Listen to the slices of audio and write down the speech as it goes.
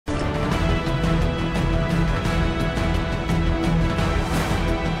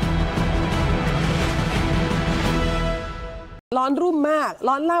ร้อนรุ่มมาก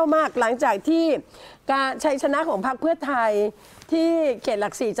ร้อนเล่ามากหลังจากที่การชัยชนะของพรรคเพื่อไทยที่เขตหลั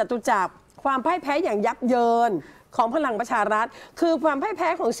กสี่จตุจักรความพ่ายแพ้อย่างยับเยินของพลังประชารัฐคือความพ่ายแพ้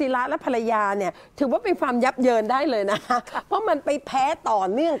ของศิระและภรรยาเนี่ยถือว่าเป็นความยับเยินได้เลยนะเพราะมันไปแพ้ต่อ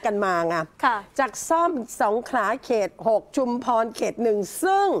เนื่องกันมาไงจากซ่อมสงขลาเขต6ชุมพรเขต1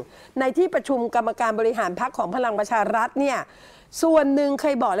ซึ่งในที่ประชุมกรรมการบริหารพรรคของพลังประชารัฐเนี่ยส่วนหนึ่งเค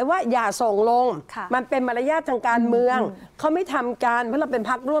ยบอกเลยว่าอย่าส่งลงมันเป็นมารยาททางการเมืองเขาไม่ทำการเพราะเราเป็น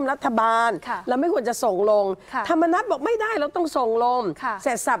พรรคร่วมรัฐบาลเราไม่ควรจะส่งลงธรรมนัสบอกไม่ได้เราต้องส่งลงเส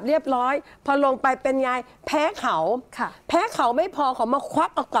ร็จสับเรียบร้อยพอลงไปเป็นไงแพ้เขาไม่พอเขามาควัก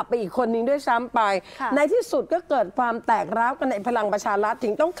เอากลับไปอีกคนนึงด้วยซ้ำไปในที่สุดก็เกิดความแตกร้าวกันในพลังประชารัฐถึ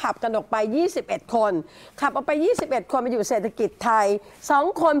งต้องขับกันออกไป21คนขับออกไป21คนมาอยู่เศรษฐกิจไทย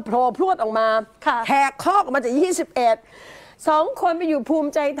2คนโผล่พรวดออกมาแหกคอกออกมาจาก21 คนไปอยู่ภู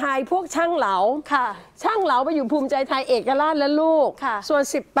มิใจไทยพวกช่างเหลาช่างเหลาไปอยู่ภูมิใจไทยเอกราชและลูกส่วน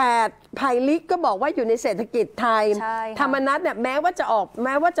18ไผ่ลิกก็บอกว่าอยู่ในเศรษฐกิจไทยธรรมนัสเนี่ยแม้ว่า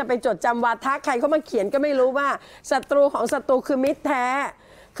จะไปจดจำวาทะใครเขามาเขียนก็ไม่รู้ว่าศัตรูของศัตรูคือมิตรแท้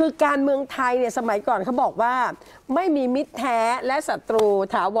คือการเมืองไทยเนี่ยสมัยก่อนเขาบอกว่าไม่มีมิตรแท้และศัตรู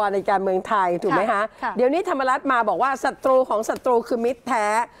ถาวรในการเมืองไทยถูกไหมคะเดี๋ยวนี้ธรรมนัสมาบอกว่าศัตรูของศัตรูคือมิตรแท้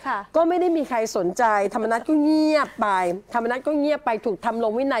ก็ไม่ได้มีใครสนใจธรรมนัสก็เงียบไปถูกทำล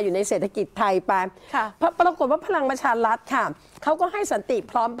งวินัยอยู่ในเศรษฐกิจไทยไปเพราะปรากฏว่าพลังประชารัฐค่ะเขาก็ให้สันติ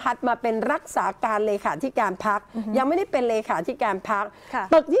พร้อมพัฒน์มาเป็นรักษาการเลขาธิการพรรคยังไม่ได้เป็นเลขาธิการพรรค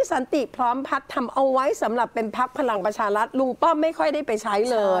ตึกที่สันติพร้อมพัฒน์ทำเอาไว้สำหรับเป็นพรรคพลังประชารัฐลุงป้อมไม่ค่อยได้ไปใช้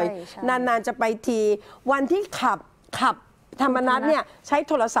เลยนานๆจะไปทีวันที่ขับธรรมนัสเนี่ยใช้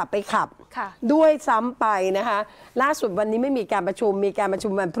โทรศัพท์ไปขับด้วยซ้ำไปนะคะล่าสุดวันนี้ไม่มีการประชุมมีการประชุ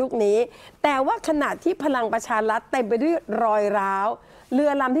มวันพรุ่งนี้แต่ว่าขณะที่พลังประชารัฐเต็มไปด้วยรอยร้าวเรื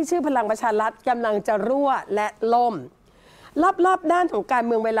อลำที่ชื่อพลังประชารัฐกำลังจะรั่วและล่มรอบด้านของการเ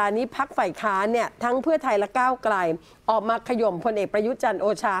มืองเวลานี้พรรคฝ่ายค้านเนี่ยทั้งเพื่อไทยและก้าวไกลออกมาขย่มพลเอกประยุทธ์จันทร์โอ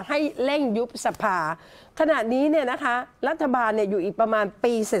ชาให้เร่งยุบสภาขณะนี้เนี่ยนะคะรัฐบาลเนี่ยอยู่อีกประมาณ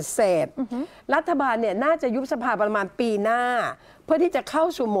ปีเศษรัฐบาลเนี่ยน่าจะยุบสภาประมาณปีหน้าเพื่อที่จะเข้า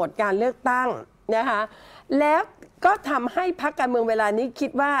สู่โหมดการเลือกตั้งนะคะแล้วก็ทำให้พรรคการเมืองเวลานี้คิ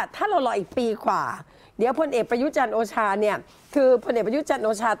ดว่าถ้าเรารออีกปีกว่าเดี๋ยวพลเอกประยุทธ์จันทร์โอชาเนี่ยคือพลเอกประยุทธ์จันทร์โอ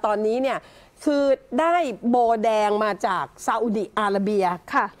ชาตอนนี้เนี่ยคือได้โบแดงมาจากซาอุดิอาระเบีย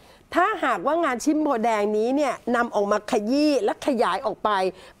ค่ะถ้าหากว่างานชิ้นโบแดงนี้เนี่ยนำออกมาขยี้และขยายออกไป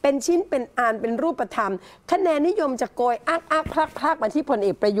เป็นชิ้นเป็นอันเป็นรูปธรรมคะแนนนิยมจะโกยพลักมาที่พลเอ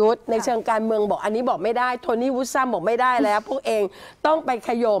กประยุทธ์ในเชิงการเมืองบอกอันนี้บอกไม่ได้โทนี่วูดซัมบอกไม่ได้แล้วพวกเองต้องไปข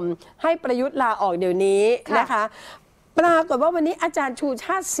ย่มให้ประยุทธ์ลาออกเดี๋ยวนี้นะคะปรากฏว่าวันนี้อาจารย์ชูช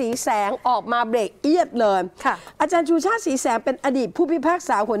าติศรีแสงออกมาเบรกเอียดเลยอาจารย์ชูชาติศรีแสงเป็นอดีตผู้พิพาก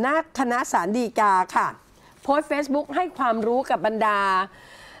ษาหัวหน้าคณะศาลฎีกาค่ะโพสต์ Facebook ให้ความรู้กับบรรดา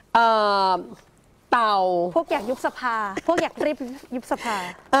เต่าพวกอยากยุบสภาพวกอยากรีบยุบสภา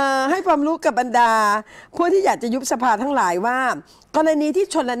ให้ความรู้กับบรรดาพวกที่อยากจะยุบสภาทั้งหลายว่ากรณีที่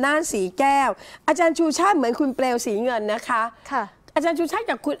ชลน่านสีแก้วอาจารย์ชูชาติเหมือนคุณเปลวสีเงินนะคะอาจารย์ชูชาติ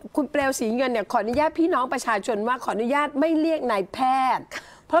กับคุณเปลวสีเงินเนี่ยขออนุญาตพี่น้องประชาชนว่าขออนุญาตไม่เรียกนายแพทย์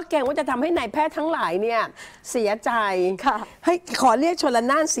เพราะเกรงว่าจะทำให้นายแพทย์ทั้งหลายเนี่ยเสียใจให้ขอเรียกชล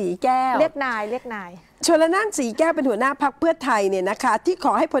น่านสีแก้วเรียกนายชลน่านสีแก้วเป็นหัวหน้าพรรคเพื่อไทยเนี่ยนะคะที่ข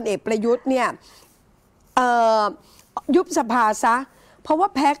อให้พลเอกประยุทธ์เนี่ยยุบสภาซะเพราะว่า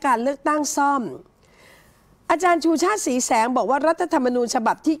แพ้การเลือกตั้งซ่อมอาจารย์ชูชาติศรีแสงบอกว่ารัฐธรรมนูญฉ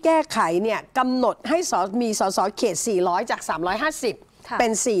บับที่แก้ไขเนี่ยกำหนดให้มีสสเขต400จาก350เป็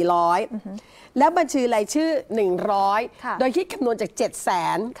น400แล้วบัญชีรายชื่อ100โดยคิดคำนวณจาก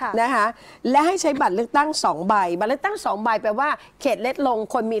700,000นะคะและให้ใช้บัตรเลือกตั้ง2ใบบัตรเลือกตั้ง2ใบแปลว่าเขตเล็กลง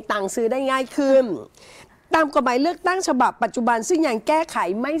คนมีตังค์ซื้อได้ง่ายขึ้นตามกฎหมายเลือกตั้งฉบับปัจจุบันซึ่งยังแก้ไข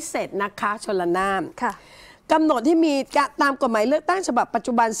ไม่เสร็จนะคะชลน่านกำหนดที่มีตามกฎหมายเลือกตั้งฉบับปัจ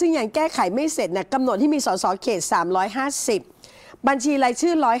จุบันซึ่งยังแก้ไขไม่เสร็จเนี่ยกำหนดที่มีสสเขต350บัญชีราย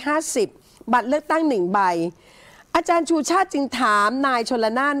ชื่อ150บัตรเลือกตั้ง1ใบอาจารย์ชูชาติจึงถามนายชล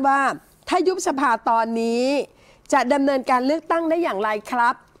น่านว่าถ้ายุบสภาตอนนี้จะดำเนินการเลือกตั้งได้อย่างไรค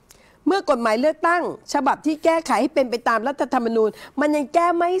รับเมื่อกฎหมายเลือกตั้งฉบับที่แก้ไขให้เป็นไปตามรัฐธรรมนูญมันยังแก้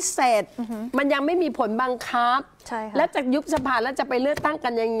ไม่เสร็จมันยังไม่มีผลบังคับแล้วจะยุบสภาแล้วจะไปเลือกตั้งกั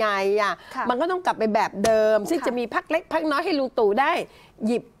นยังไงอ่ะมันก็ต้องกลับไปแบบเดิมซึ่งจะมีพรรคเล็กพรรคน้อยให้ลุงตู่ได้ห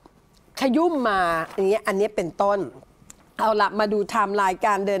ยิบขยุ่มมาอย่างเงี้ยอันนี้เป็นต้นเอาละมาดูไทม์ไลน์ก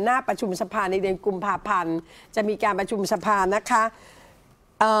ารเดินหน้าประชุมสภาในเดือนกุมภาพันธ์จะมีการประชุมสภานะคะ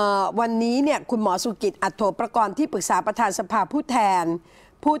วันนี้เนี่ยคุณหมอสุกิจอัฏโฐประกรณ์ที่ปรึกษาประธานสภาผู้แทน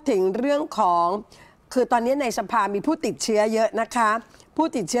พูดถึงเรื่องของคือตอนนี้ในสภามีผู้ติดเชื้อเยอะนะคะผู้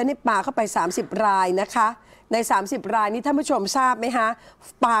ติดเชื้อนี่ปาเข้าไป30รายนะคะ ใน30 รายนี้ท่านผู้ชมทราบไหมคะ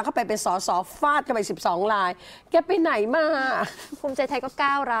ปาเข้าไปเป็นสสฟาดเข้าไป12 รายแกไปไหนมาภูมิใจไทยก็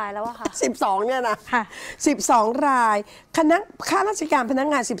9 รายแล้วอะค่ะ12เนี่ยนะ12 รายคณะข้าราชการพนัก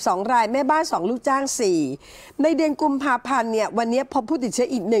งาน12 รายแม่บ้าน2ลูกจ้าง4ในเดือนกุมภาพันธ์เนี่ยวันนี้พบผู้ติดเชื้อ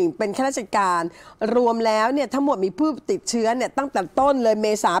อีก1เป็นข้าราชการรวมแล้วเนี่ยทั้งหมดมีผู้ติดเชื้อเนี่ยตั้งแต่ต้นเลยเม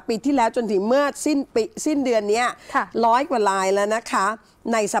ษาปีที่แล้วจนถึงเมื่อสิ้นเดือนนี้100 กว่ารายแล้วนะคะ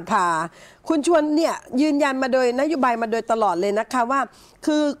ในสภาคุณชวนเนี่ยยืนยันมาโดยนโยบายมาโดยตลอดเลยนะคะว่า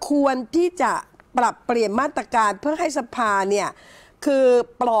คือควรที่จะปรับเปลี่ยนมาตรการเพื่อให้สภาเนี่ยคือ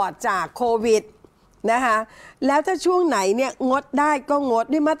ปลอดจากโควิดนะคะแล้วถ้าช่วงไหนเนี่ยงดได้ก็งด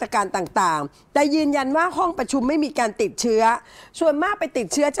ด้วยมาตรการต่างๆแต่ยืนยันว่าห้องประชุมไม่มีการติดเชื้อส่วนมากไปติด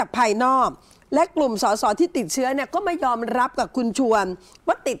เชื้อจากภายนอกและกลุ่มสสที่ติดเชื้อเนี่ยก็ไม่ยอมรับกับคุณชวน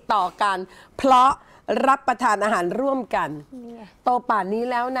ว่าติดต่อกันเพราะรับประทานอาหารร่วมกันโตป่านนี้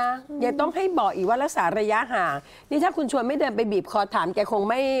แล้วนะยังต้องให้บอกอีกว่ารักษาระยะห่างนี่ถ้าคุณชวนไม่เดินไปบีบคอถามแกคง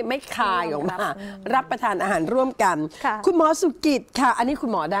ไม่คายออกมารับประทานอาหารร่วมกันคุณหมอสุกิจค่ะอันนี้คุ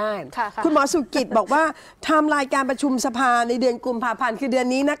ณหมอได้คุณหมอสุกิจบอกว่าไทม์ไลน์การประชุมสภาในเดือนกุมภาพันธ์คือเดือน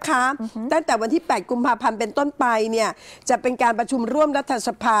นี้นะคะตั้งแต่วันที่8 กุมภาพันธ์เป็นต้นไปเนี่ยจะเป็นการประชุมร่วมรัฐส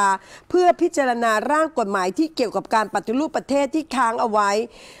ภาเพื่อพิจารณาร่างกฎหมายที่เกี่ยวกับการปฏิรูปประเทศที่ค้างเอาไว้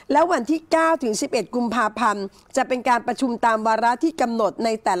แล้ววันที่9 ถึง 11 กุมภาพันธ์จะเป็นการประชุมตามวาระที่กำหนดใน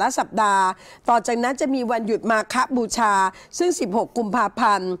แต่ละสัปดาห์ต่อจากนั้นจะมีวันหยุดมาฆบูชาซึ่ง16 กุมภา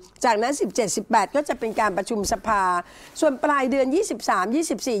พันธ์จากนั้น17 18ก็จะเป็นการประชุมสภาส่วนปลายเดือน23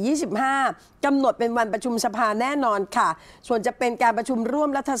 24 25กำหนดเป็นวันประชุมสภาแน่นอนค่ะส่วนจะเป็นการประชุมร่วม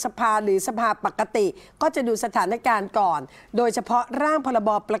รัฐสภาหรือสภาปกติก็จะดูสถานการณ์ก่อนโดยเฉพาะร่างพรบ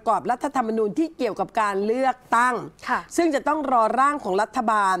ประกอบรัฐธรรมนูญที่เกี่ยวกับการเลือกตั้งซึ่งจะต้องรอร่างของรัฐ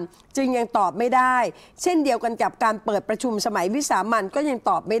บาลจึงยังตอบไม่ได้เช่นเดียวกันกับการเปิดประชุมสมัยวิสามัญก็ยัง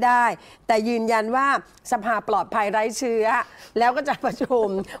ตอบไม่ได้แต่ยืนยันว่าสภาปลอดภัยไร้เชื้อแล้วก็จะประชุม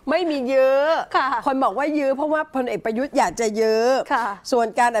ไม่มียื้อคนบอกว่ายื้อเพราะว่าพลเอกประยุทธ์อยากจะยื้อส่วน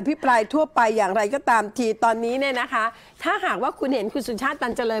การอภิปรายทั่วไปอย่างไรก็ตามทีตอนนี้เนี่ยนะคะถ้าหากว่าคุณเห็นคุณสุชาติตั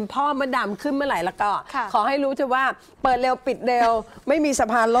นเจริญพ่อมดดำขึ้นเมื่อไหร่แล้วก็ขอให้รู้เถอะว่าเปิดเร็วปิดเร็วไม่มีส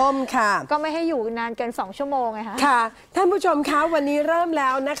ภาล่มค่ะก็ไม่ให้อยู่นานเกิน2 ชั่วโมงไงคะค่ะท่านผู้ชมคะวันนี้เริ่มแล้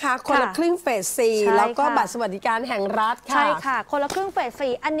วนะคะคนละครึ่งเฟส4แล้วก็บัตรสวัสดิการแห่งรัฐค่ะใช่ค่ะคนละครึ่งเฟส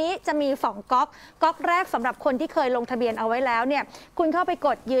4อันนี้จะมี2ก๊อกแรกสำหรับคนที่เคยลงทะเบียนเอาไว้แล้วเนี่ยคุณเข้าไปก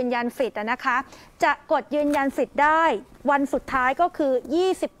ดยืนยันสิทธิ์นะคะจะกดยืนยันสิทธิ์ได้วันสุดท้ายก็คือ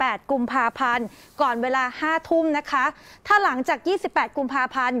28 กุมภาพันธ์ก่อนเวลา 5 ทุ่มนะคะถ้าหลังจาก28 กุมภา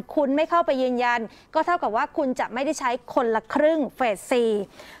พันธ์คุณไม่เข้าไปยืนยันก็เท่ากับว่าคุณจะไม่ได้ใช้คนละครึ่งเฟส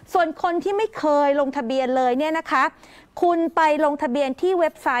4ส่วนคนที่ไม่เคยลงทะเบียนเลยเนี่ยนะคะคุณไปลงทะเบียนที่เว็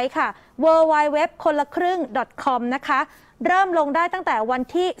บไซต์ค่ะ www.konlakryng.com นะคะเริ่มลงได้ตั้งแต่วัน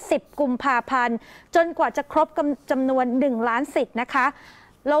ที่10 กุมภาพันธ์จนกว่าจะครบจำนวน1 ล้านสิทธิ์นะคะ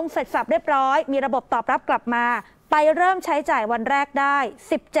ลงเสร็จสับเรียบร้อยมีระบบตอบรับกลับมาไปเริ่มใช้จ่ายวันแรกได้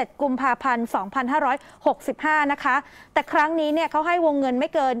17 กุมภาพันธ์ 2565 นะคะแต่ครั้งนี้เนี่ยเขาให้วงเงินไม่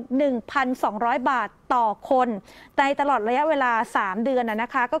เกิน 1,200 บาทต่อคนในตลอดระยะเวลา3 เดือนน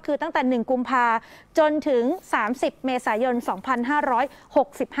ะคะก็คือตั้งแต่1 กุมภาจนถึง30 เมษายน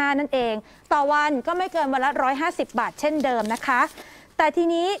 2565 นั่นเองต่อวันก็ไม่เกินวันละ150 บาทเช่นเดิมนะคะแต่ที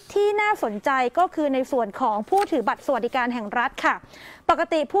นี้ที่น่าสนใจก็คือในส่วนของผู้ถือบัตรสวัสดิการแห่งรัฐค่ะปก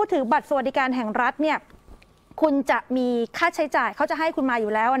ติผู้ถือบัตรสวัสดิการแห่งรัฐเนี่ยคุณจะมีค่าใช้จ่ายเขาจะให้คุณมาอ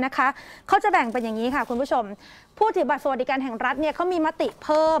ยู่แล้วนะคะเขาจะแบ่งเป็นอย่างนี้ค่ะคุณผู้ชมผู้ถือบัตรสวัสดิการแห่งรัฐเนี่ยเขามีมติเ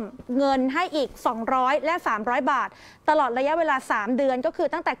พิ่มเงินให้อีก200และ300 บาทตลอดระยะเวลา3 เดือนก็คือ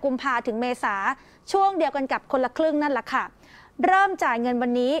ตั้งแต่กุมภาถึงเมษาช่วงเดียวกันกับคนละครึ่งนั่นแหละค่ะเริ่มจ่ายเงินวั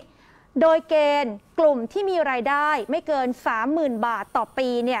นนี้โดยเกณฑ์กลุ่มที่มีรายได้ไม่เกิน 30,000 บาทต่อปี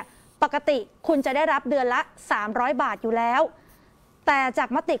เนี่ยปกติคุณจะได้รับเดือนละ300 บาทอยู่แล้วแต่จาก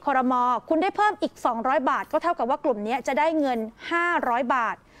มติครม.คุณได้เพิ่มอีก200 บาทก็เท่ากับว่ากลุ่มนี้จะได้เงิน500 บา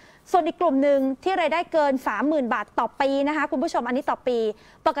ทส่วนอีกกลุ่มหนึ่งที่รายได้เกิน 30,000 บาทต่อปีนะคะคุณผู้ชมอันนี้ต่อปี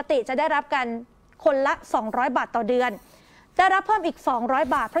ปกติจะได้รับกันคนละ200 บาทต่อเดือนได้รับเพิ่มอีก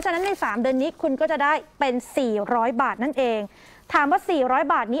200 บาทเพราะฉะนั้นใน3 เดือนนี้คุณก็จะได้เป็น400 บาทนั่นเองถามว่า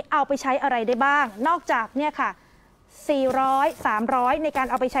400 บาทนี้เอาไปใช้อะไรได้บ้างนอกจากเนี่ยค่ะ400 300ในการ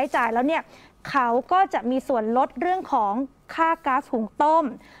เอาไปใช้จ่ายแล้วเนี่ยเขาก็จะมีส่วนลดเรื่องของค่าก๊าซหุงต้ม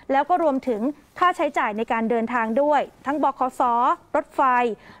แล้วก็รวมถึงค่าใช้จ่ายในการเดินทางด้วยทั้งบขส.รถไฟ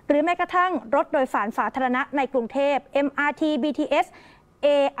หรือแม้กระทั่งรถโดยสารสาธารณะในกรุงเทพ MRT BTS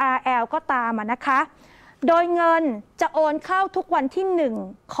ARL ก็ตามนะคะโดยเงินจะโอนเข้าทุกวันที่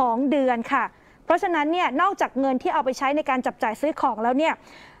1ของเดือนค่ะเพราะฉะนั้นเนี่ยนอกจากเงินที่เอาไปใช้ในการจับจ่ายซื้อของแล้วเนี่ย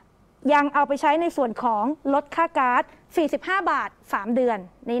ยังเอาไปใช้ในส่วนของลดค่าก๊าซ45 บาท3 เดือน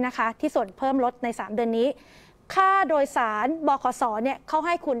นี่นะคะที่ส่วนเพิ่มลดใน3 เดือนนี้ ค่าโดยสารบขสเนี่ยเขาใ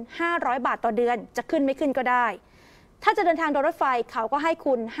ห้คุณ500 บาทต่อเดือนจะขึ้นไม่ขึ้นก็ได้ถ้าจะเดินทางโดยรถไฟเขาก็ให้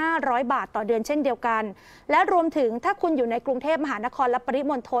คุณ500 บาทต่อเดือนเช่นเดียวกันและรวมถึงถ้าคุณอยู่ในกรุงเทพมหานครและปริ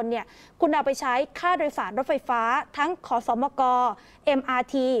มณฑลเนี่ยคุณเอาไปใช้ค่าโดยสารรถไฟฟ้าทั้งขสมก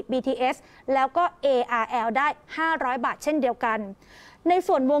MRT BTS แล้วก็ ARL ได้500 บาทเช่นเดียวกันใน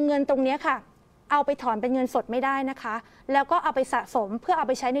ส่วนวงเงินตรงนี้ค่ะเอาไปถอนเป็นเงินสดไม่ได้นะคะแล้วก็เอาไปสะสมเพื่อเอา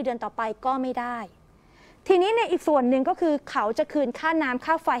ไปใช้ในเดือนต่อไปก็ไม่ได้ทีนี้ในอีกส่วนหนึ่งก็คือเขาจะคืนค่าน้ำ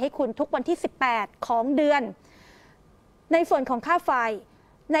ค่าไฟให้คุณทุกวันที่18ของเดือนในส่วนของค่าไฟ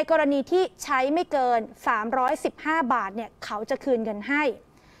ในกรณีที่ใช้ไม่เกิน315 บาทเนี่ยเขาจะคืนเงินให้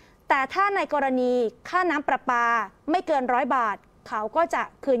แต่ถ้าในกรณีค่าน้ำประปาไม่เกิน100 บาทเขาก็จะ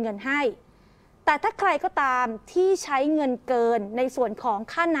คืนเงินให้แต่ถ้าใครก็ตามที่ใช้เงินเกินในส่วนของ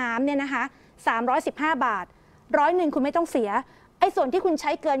ค่าน้ำเนี่ยนะคะ315 บาท100คุณไม่ต้องเสียไอ้ส่วนที่คุณใ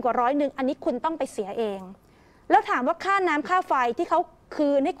ช้เกินกว่า100อันนี้คุณต้องไปเสียเองแล้วถามว่าค่าน้ำค่าไฟที่เขาคื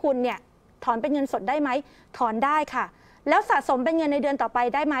นให้คุณเนี่ยถอนเป็นเงินสดได้ไหมถอนได้ค่ะแล้วสะสมเป็นเงินในเดือนต่อไป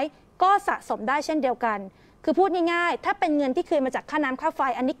ได้ไหมก็สะสมได้เช่นเดียวกันคือพูดง่ายๆถ้าเป็นเงินที่คืนมาจากค่าน้ำค่าไฟ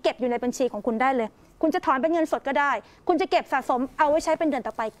อันนี้เก็บอยู่ในบัญชีของคุณได้เลยคุณจะถอนเป็นเงินสดก็ได้คุณจะเก็บสะสมเอาไว้ใช้เป็นเดือน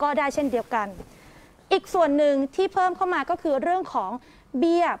ต่อไปก็ได้เช่นเดียวกันอีกส่วนหนึ่งที่เพิ่มเข้ามาก็คือเรื่องของเ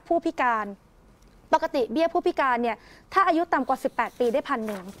บี้ยผู้พิการปกติเบี้ยผู้พิการเนี่ยถ้าอายุต่ำกว่า18 ปีได้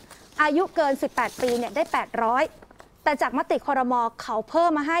1,100อายุเกิน18 ปีเนี่ยได้800แต่จากมติครม.เขาเพิ่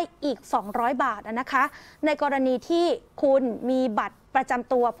มมาให้อีก200 บาทนะคะในกรณีที่คุณมีบัตรประจ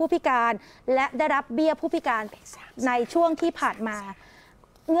ำตัวผู้พิการและได้รับเบี้ยผู้พิการในช่วงที่ผ่านมา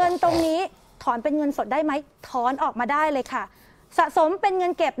เงินตรงนี้ถอนเป็นเงินสดได้ไหมถอนออกมาได้เลยค่ะสะสมเป็นเงิ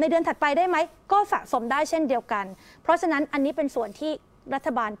นเก็บในเดือนถัดไปได้ไหมก็สะสมได้เช่นเดียวกันเพราะฉะนั้นอันนี้เป็นส่วนที่รัฐ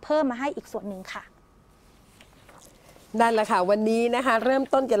บาลเพิ่มมาให้อีกส่วนหนึ่งค่ะนั่นแหละค่ะวันนี้นะคะเริ่ม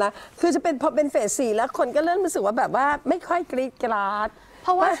ต้นกันแล้วคือจะเป็นพอเป็นเฟส 4แล้วคนก็เริ่มรู้สึกว่าแบบว่าไม่ค่อยกรี๊ดกราดเพ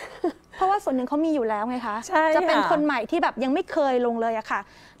ราะว่าส่วนหนึ่งเขามีอยู่แล้วไงคะจะเป็นคนใหม่ที่แบบยังไม่เคยลงเลยอะค่ะ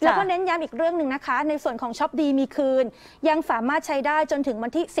แล้วก็เน้นย้ำอีกเรื่องหนึ่งนะคะในส่วนของช็อปดีมีคืนยังสามารถใช้ได้จนถึงวั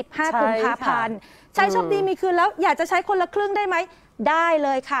นที่15 กุมภาพันธ์ใช้ช็อปดีมีคืนแล้วอยากจะใช้คนละครึ่งได้ไหมได้เล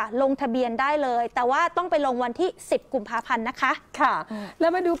ยค่ะลงทะเบียนได้เลยแต่ว่าต้องไปลงวันที่10 กุมภาพันธ์นะคะค่ะแล้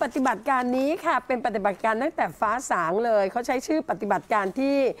วมาดูปฏิบัติการนี้ค่ะเป็นปฏิบัติการตั้งแต่ฟ้าสางเลยเขาใช้ชื่อปฏิบัติการ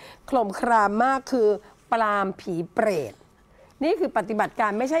ที่โครมครามมากคือปรามผีเปรตนี่คือปฏิบัติกา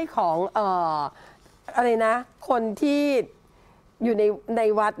รไม่ใช่ของอะไรนะคนที่อยู่ใน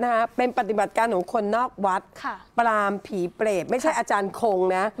วัดนะคะเป็นปฏิบัติการของคนนอกวัดปรามผีเปรตไม่ใช่อาจารย์คง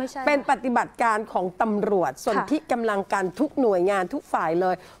นะเป็นปฏิบัติการของตำรวจส่วนที่กำลังการทุกหน่วยงานทุกฝ่ายเล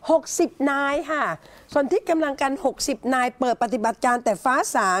ย60 นายค่ะส่วนที่กำลังการ60 นายเปิดปฏิบัติการแต่ฟ้า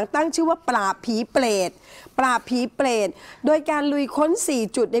สางตั้งชื่อว่าปราบผีเปรตปราบผีเปรตโดยการลุยค้น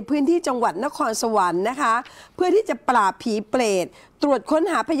4 จุดในพื้นที่จังหวัดนครสวรรค์นะคะเพื่อที่จะปราบผีเปรตตรวจค้น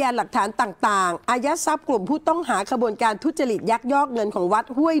หาพยานหลักฐานต่างๆอายัดทรัพย์กลุ่มผู้ต้องหาขบวนการทุจริตยักยอกเงินของวัด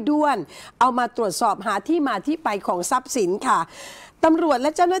ห้วยด้วนเอามาตรวจสอบหาที่มาที่ไปของทรัพย์สินค่ะตำรวจแล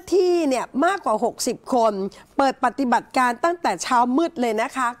ะเจ้าหน้าที่เนี่ยมากกว่า60 คนเปิดปฏิบัติการตั้งแต่เช้ามืดเลยน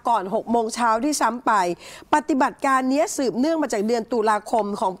ะคะก่อน6 โมงเช้าที่ซ้ำไปปฏิบัติการนี้สืบเนื่องมาจากเดือนตุลาคม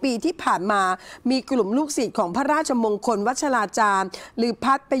ของปีที่ผ่านมามีกลุ่มลูกศิษย์ของพระราชมงคลวัชราจารย์หรือ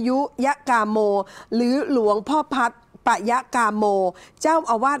พัฒปยุยะกาโมหรือหลวงพ่อพัฒปยะกาโมเจ้า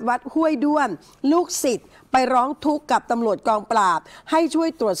อาวาสวัดห้วยด้วนลูกศิษย์ไปร้องทุกข์กับตำรวจกองปราบให้ช่วย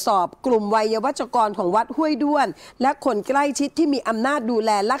ตรวจสอบกลุ่มวัยวัจกรของวัดห้วยด้วนและคนใกล้ชิดที่มีอำนาจดูแ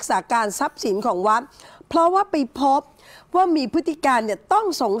ลรักษาการทรัพย์สินของวัดเพราะว่าไปพบว่ามีพฤติการเนี่ยต้อง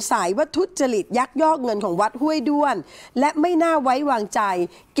สงสัยว่าทุจริตยักยอกเงินของวัดห้วยด้วนและไม่น่าไว้วางใจ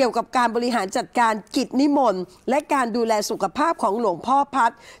เกี่ยวกับการบริหารจัดการกิจนิมนต์และการดูแลสุขภาพของหลวงพ่อพั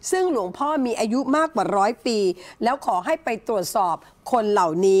ดซึ่งหลวงพ่อมีอายุมากกว่า100 ปีแล้วขอให้ไปตรวจสอบคนเหล่า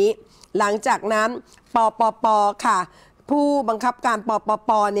นี้หลังจากนั้นปปป.ค่ะผู้บังคับการปป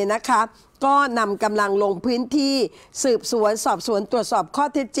ป.เนี่ยนะคะก็นำกำลังลงพื้นที่สืบสวนสอบสวนตรวจสอบข้อ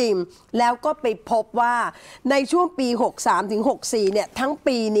เท็จจริงแล้วก็ไปพบว่าในช่วงปี 63-64 เนี่ยทั้ง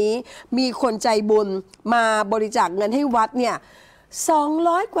ปีนี้มีคนใจบุญมาบริจาคเงินให้วัดเนี่ย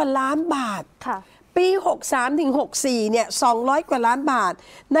200 กว่าล้านบาทปี 63-64 เนี่ย200 กว่าล้านบาท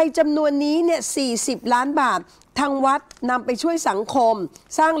ในจำนวนนี้เนี่ย40 ล้านบาททางวัดนำไปช่วยสังคม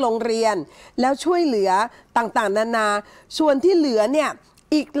สร้างโรงเรียนแล้วช่วยเหลือต่างๆนานาส่วนที่เหลือเนี่ย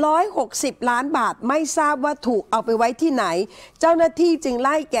อีก160 ล้านบาทไม่ทราบว่าถูกเอาไปไว้ที่ไหนเจ้าหน้าที่จึงไ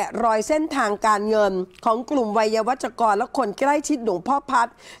ล่แกะรอยเส้นทางการเงินของกลุ่มวัยวัจกรและคนใกล้ชิดหลวงพ่อพัด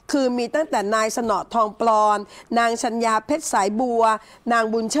คือมีตั้งแต่นายสนอทองปลอนนางชัญญาเพชรสายบัวนาง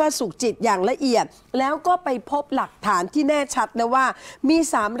บุญเชิดสุขจิตอย่างละเอียดแล้วก็ไปพบหลักฐานที่แน่ชัดนะว่ามี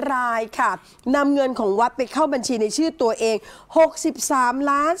3 รายค่ะนำเงินของวัดไปเข้าบัญชีในชื่อตัวเอง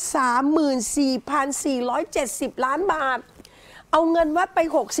63,34,470 ล้านบาทเอาเงินวัดไป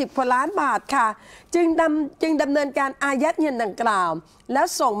60 กว่าล้านบาทค่ะจึงดำเนินการอายัดเงินดังกล่าวแล้ว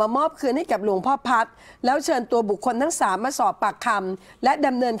ส่งมามอบคืนให้กับหลวงพ่อพัดแล้วเชิญตัวบุคคลทั้ง3มาสอบปากคำและด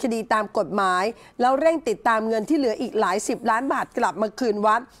ำเนินคดีตามกฎหมายแล้วเร่งติดตามเงินที่เหลืออีกหลาย10 ล้านบาทกลับมาคืน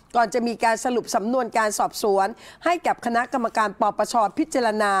วัดก่อนจะมีการสรุปสำนวนการสอบสวนให้กับคณะกรรมการปปช.พิจาร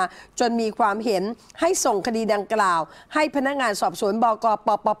ณาจนมีความเห็นให้ส่งคดีดังกล่าวให้พนักงานสอบสวนบก.ป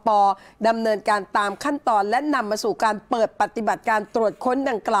ปป.ดำเนินการตามขั้นตอนและนำมาสู่การเปิดปฏิบัติการตรวจค้น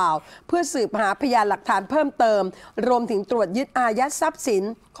ดังกล่าวเพื่อสืบหาพยานหลักฐานเพิ่มเติมรวมถึงตรวจยึดอายัดทรัพย์สิน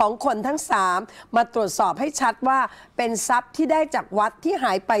ของคนทั้ง3มาตรวจสอบให้ชัดว่าเป็นทรัพย์ที่ได้จากวัดที่ห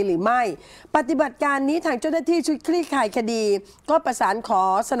ายไปหรือไม่ปฏิบัติการนี้ทางเจ้าหน้าที่ชุดคลี่คลายคดีก็ประสานขอ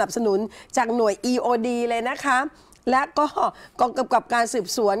สนับสนุนจากหน่วย EOD เลยนะคะและก็กองกำกับการสืบ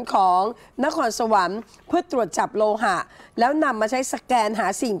สวนของนครสวรรค์เพื่อตรวจจับโลหะแล้วนำมาใช้สแกนหา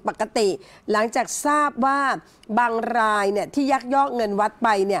สิ่งปกติหลังจากทราบว่าบางรายเนี่ยที่ยักยอกเงินวัดไป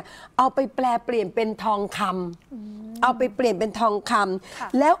เนี่ยเอาไปแปลเปลี่ยนเป็นทองคำเอาไปเปลี่ยนเป็นทองค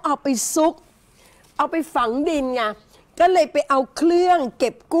ำแล้วเอาไปซุกเอาไปฝังดินไงก็เลยไปเอาเครื่องเก็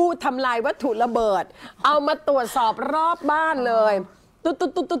บกู้ทำลายวัตถุระเบิดเอามาตรวจสอบรอบบ้านเลย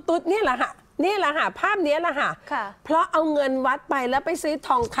ตุ๊ดนี่แหละค่ะนี่แหละค่ะภาพนี้แหละค่ะเพราะเอาเงินวัดไปแล้วไปซื้อท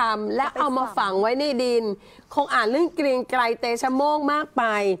องคำและเอามาฝังไว้ในดินคงอ่านเรื่องเกรียงไกรเตชะโมกมากไป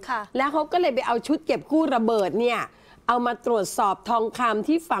แล้วเขาก็เลยไปเอาชุดเก็บกู้ระเบิดเนี่ยเอามาตรวจสอบทองคำ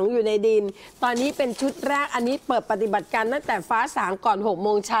ที่ฝังอยู่ในดินตอนนี้เป็นชุดแรกอันนี้เปิดปฏิบัติการตั้งแต่ฟ้าสางก่อน6 โม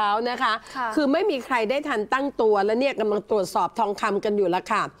งเช้านะคะคือไม่มีใครได้ทันตั้งตัวแล้วเนี่ยกำลังตรวจสอบทองคำกันอยู่แล้ว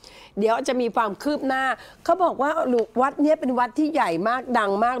ค่ะเดี๋ยวจะมีความคืบหน้าเขาบอกว่าวัดนี้เป็นวัดที่ใหญ่มากดั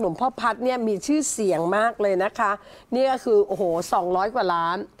งมากหลวงพ่อพัดเนี่ยมีชื่อเสียงมากเลยนะคะนี่ก็คือโอ้โห200 กว่าล้า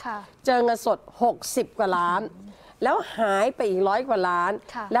นเจอเงินสด60 กว่าล้านแล้วหายไปอีก100 กว่าล้าน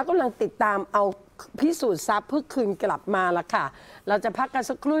แล้วกำลังติดตามเอาพิสูจน์ทรัพย์เพื่อคืนกลับมาละค่ะเราจะพักกัน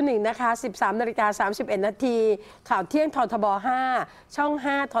สักครู่หนึ่งนะคะ 13:31 นาทีข่าวเที่ยงททบ 5 ช่อง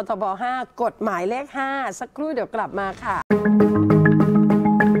 5 ททบ 5 กฎหมายเลข 5 สักครู่เดี๋ยวกลับมาค่ะ